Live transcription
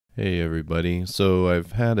Hey everybody, so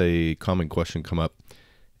I've had a common question come up,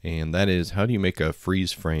 and that is, how do you make a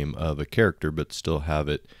freeze frame of a character but still have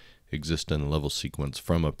it exist in a level sequence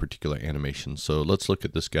from a particular animation? So let's look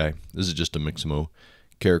at this guy. This is just a Mixamo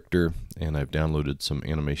character, and I've downloaded some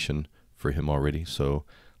animation for him already, so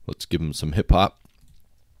let's give him some hip hop.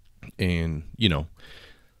 And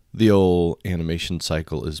the old animation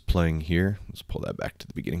cycle is playing here. Let's pull that back to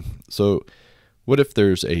the beginning. So what if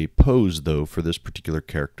there's a pose, though, for this particular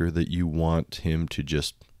character that you want him to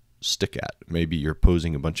just stick at? Maybe you're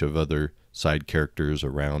posing a bunch of other side characters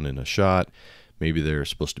around in a shot. Maybe they're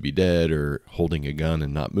supposed to be dead or holding a gun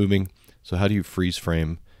and not moving. So how do you freeze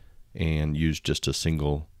frame and use just a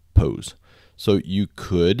single pose? So you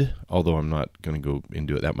could, although I'm not going to go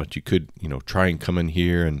into it that much, you could, try and come in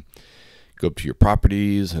here and go up to your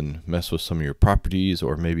properties and mess with some of your properties,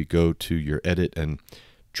 or maybe go to your edit and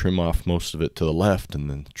trim off most of it to the left and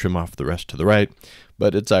then trim off the rest to the right.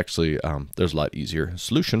 But it's actually, there's a lot easier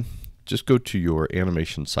solution. Just go to your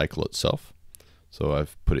animation cycle itself. So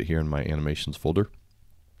I've put it here in my animations folder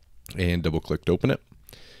and double click to open it.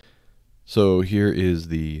 So here is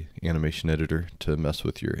the animation editor to mess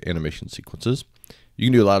with your animation sequences. You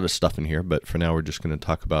can do a lot of stuff in here, but for now we're just going to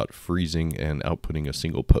talk about freezing and outputting a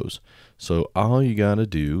single pose. So all you got to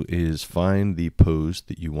do is find the pose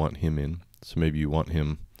that you want him in. So maybe you want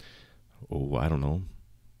him, I don't know,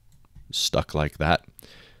 stuck like that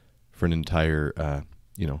for an entire,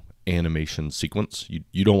 animation sequence.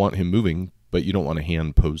 You don't want him moving, but you don't want to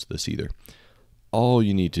hand pose this either. All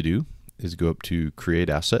you need to do is go up to Create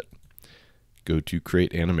Asset, go to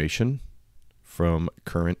Create Animation from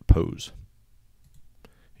Current Pose.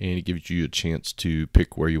 And it gives you a chance to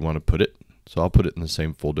pick where you want to put it. So I'll put it in the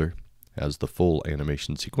same folder as the full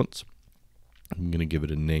animation sequence. I'm going to give it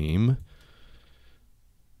a name.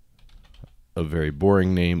 A very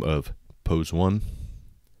boring name of pose 1.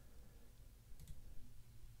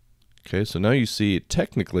 Okay, so now you see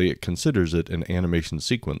technically it considers it an animation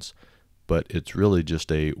sequence, but it's really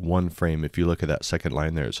just a one frame. If you look at that second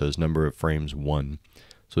line there, it says number of frames 1.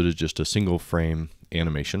 So it is just a single frame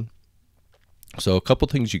animation. So a couple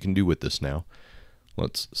things you can do with this now.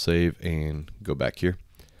 Let's save and go back here.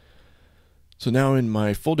 So now in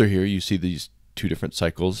my folder here you see these two different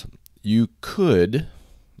cycles. You could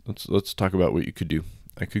Let's talk about what you could do.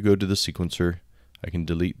 I could go to the sequencer, I can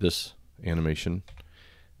delete this animation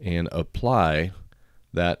and apply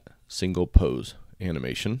that single pose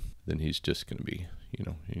animation. Then he's just going to be,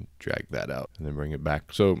 you drag that out and then bring it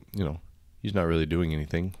back. So, he's not really doing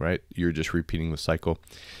anything, right? You're just repeating the cycle.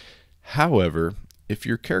 However, if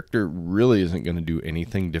your character really isn't going to do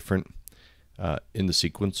anything different in the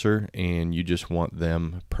sequencer and you just want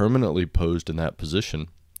them permanently posed in that position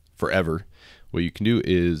forever, what you can do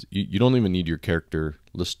is you don't even need your character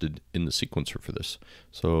listed in the sequencer for this.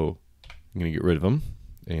 So I'm going to get rid of them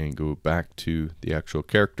and go back to the actual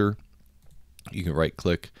character. You can right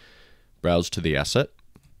click, browse to the asset.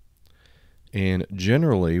 And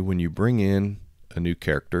generally when you bring in a new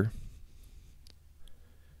character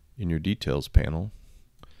in your details panel,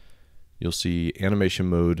 you'll see animation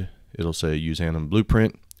mode. It'll say use anim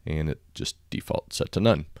blueprint and it just default set to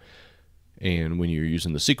none. And when you're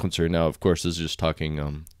using the sequencer, now of course this is just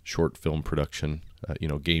talking short film production,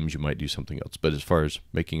 games you might do something else. But as far as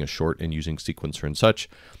making a short and using sequencer and such,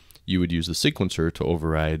 you would use the sequencer to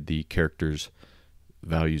override the character's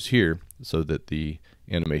values here so that the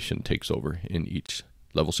animation takes over in each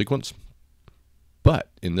level sequence. But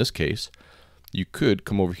in this case, you could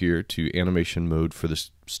come over here to animation mode for this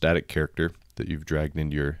static character that you've dragged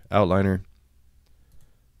into your outliner,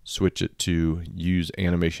 switch it to use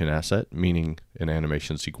animation asset, meaning an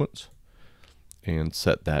animation sequence, and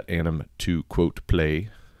set that anim to quote play,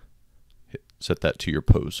 set that to your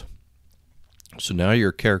pose. So now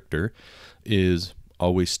your character is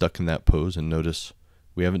always stuck in that pose, and notice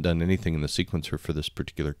we haven't done anything in the sequencer for this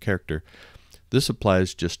particular character. This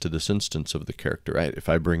applies just to this instance of the character, right? If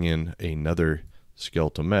I bring in another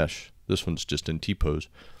skeletal mesh, this one's just in T-pose.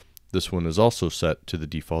 This one is also set to the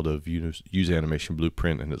default of use animation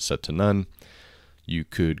blueprint and it's set to none. You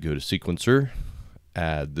could go to sequencer,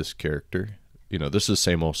 add this character. This is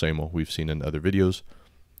same old we've seen in other videos,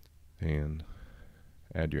 and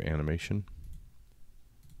add your animation.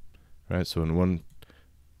 All right, so in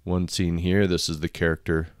one scene here, this is the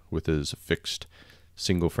character with his fixed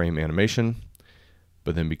single frame animation.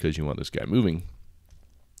 But then because you want this guy moving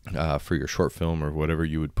for your short film or whatever,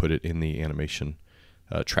 you would put it in the animation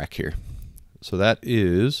track here. So that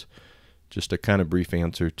is just a kind of brief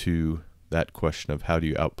answer to that question of how do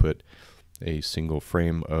you output a single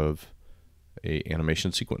frame of a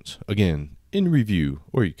animation sequence. Again, in review,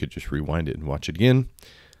 or you could just rewind it and watch it again.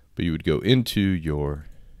 But But you would go into your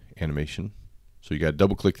animation. So you got to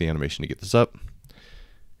double click the animation to get this up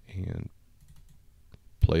and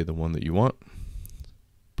play the one that you want.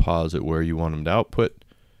 Pause it where you want them to output.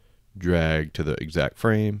 Drag to the exact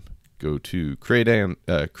frame. Go to create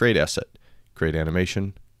asset, create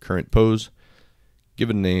animation, current pose.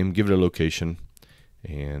 Give it a name, give it a location,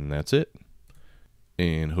 and that's it.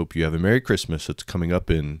 And hope you have a Merry Christmas. It's coming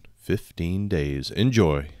up in 15 days.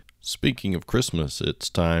 Enjoy. Speaking of Christmas, it's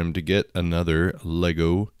time to get another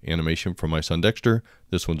Lego animation from my son Dexter.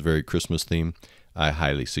 This one's very Christmas themed. I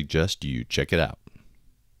highly suggest you check it out.